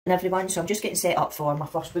Everyone, so I'm just getting set up for my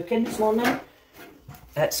first booking this morning.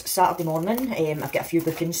 It's Saturday morning. I've got a few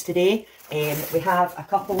bookings today. We have a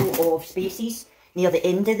couple of spaces near the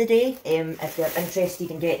end of the day. If you're interested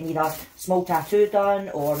in getting either a small tattoo done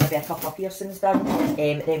or maybe a couple of piercings done,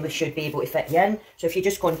 then we should be able to fit you in. So if you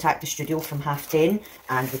just contact the studio from 10:30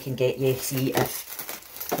 and we can get you, see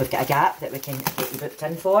if we've got a gap that we can get you booked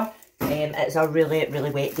in for. It's a really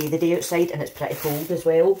wet day the outside, and it's pretty cold as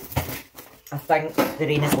well. I think the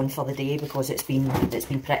rain is on for the day because it's been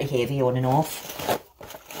pretty heavy on and off.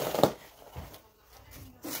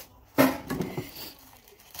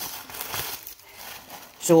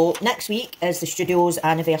 So next week is the studio's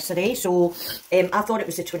anniversary. So I thought it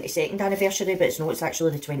was the 22nd anniversary, but it's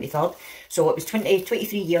actually the 23rd. So it was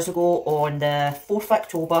 23 years ago on the 4th of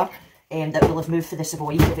October that we'll have moved for the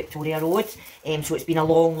Savoy to Victoria Road. So it's been a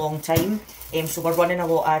long time. So we're running a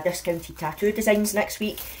lot of discounted tattoo designs next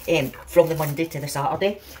week from the Monday to the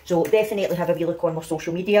Saturday. So definitely have a wee look on our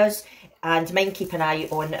social medias, and mind keep an eye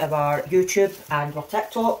on our YouTube and our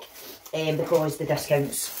TikTok because the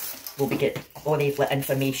discounts will be getting all the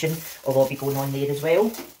information will all be going on there as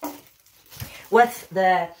well. With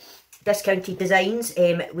the discounted designs,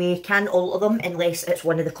 we can alter them unless it's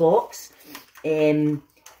one of the clocks.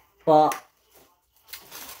 But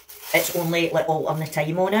it's only like altering the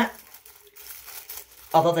time on it.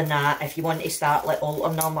 Other than that, if you want to start like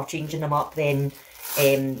altering them or changing them up, then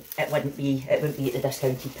it wouldn't be at the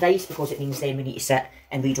discounted price, because it means then we need to sit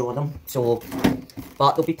and redraw them. So,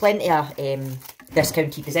 but there'll be plenty of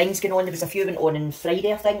discounted designs going on. There was a few went on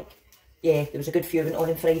Friday, I think. Yeah, there was a good few went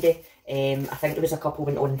on Friday. I think there was a couple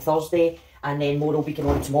went on Thursday, and then more will be going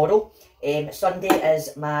on tomorrow. Sunday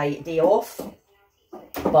is my day off,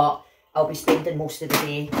 but I'll be spending most of the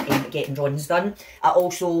day getting runs done. I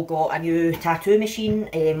also got a new tattoo machine,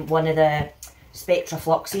 one of the Spectra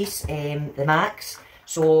Fluxes, the Max.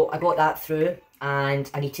 So I got that through, and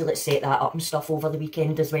I need to set that up and stuff over the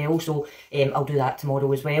weekend as well. So I'll do that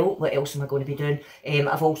tomorrow as well. What else am I going to be doing?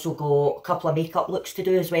 I've also got a couple of makeup looks to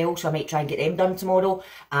do as well, so I might try and get them done tomorrow.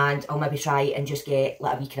 And I'll maybe try and just get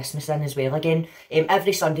like a wee Christmas in as well again.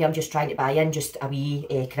 Every Sunday I'm just trying to buy in just a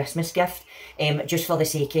wee Christmas gift. Just for the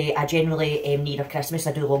sake of, I generally near Christmas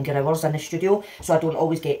I do longer hours in the studio, so I don't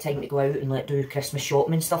always get time to go out and like do Christmas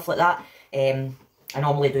shopping and stuff like that. I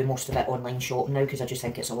normally do most of it online shopping now because I just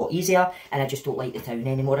think it's a lot easier, and I just don't like the town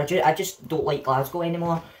anymore. I just don't like Glasgow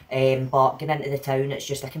anymore. But getting into the town, it's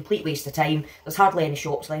just a complete waste of time. There's hardly any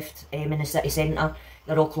shops left in the city centre.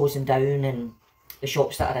 They're all closing down, and the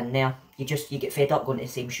shops that are in there, you get fed up going to the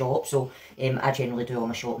same shop. So I generally do all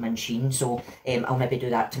my shopping in Shein, so I'll maybe do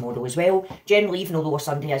that tomorrow as well. Generally, even though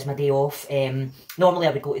Sunday is my day off, normally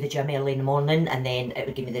I would go to the gym early in the morning, and then it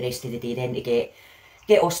would give me the rest of the day then to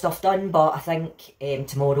get all stuff done. But I think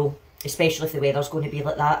tomorrow, especially if the weather's going to be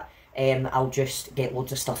like that, I'll just get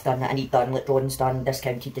loads of stuff done that I need done, like drawings done,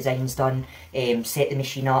 discounted designs done, set the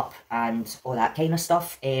machine up and all that kind of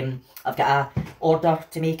stuff. I've got an order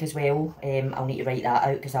to make as well. I'll need to write that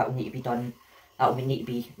out because that will need to be done. That will need to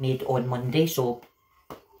be made on Monday. So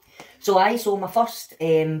my first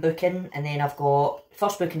booking, and then I've got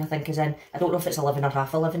first booking I think is in, I don't know if it's 11 or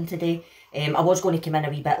half 11 today. I was going to come in a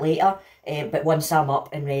wee bit later, but once I'm up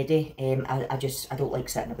and ready, I don't like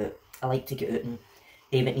sitting about. I like to get out and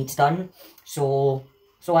do what needs done. So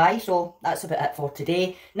that's about it for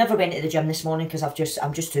today. Never went to the gym this morning because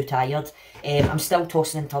I'm just too tired. I'm still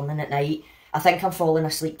tossing and turning at night. I think I'm falling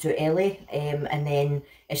asleep too early, and then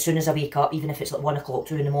as soon as I wake up, even if it's like 1 o'clock,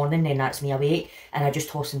 2 in the morning, then that's me awake, and I just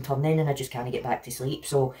toss and turn then, and I just can't get back to sleep.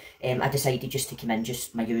 So I decided just to come in,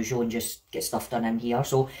 just my usual, and just get stuff done in here.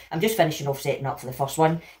 So I'm just finishing off setting up for the first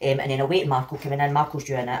one, and then I'll wait Marco coming in. Marco's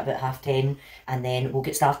due in at about 10:30, and then we'll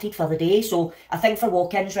get started for the day. So I think for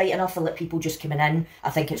walk-ins, right enough, for like people just coming in, I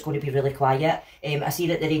think it's going to be really quiet. I see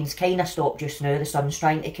that the rain's kind of stopped just now. The sun's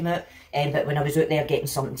trying to come out, but when I was out there getting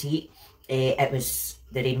something to eat, the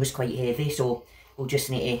rain was quite heavy, so we'll just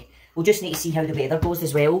need to see how the weather goes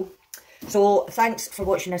as well. So thanks for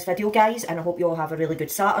watching this video, guys, and I hope you all have a really good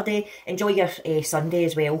Saturday. Enjoy your Sunday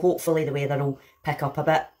as well. Hopefully the weather will pick up a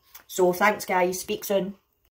bit. So thanks, guys. Speak soon.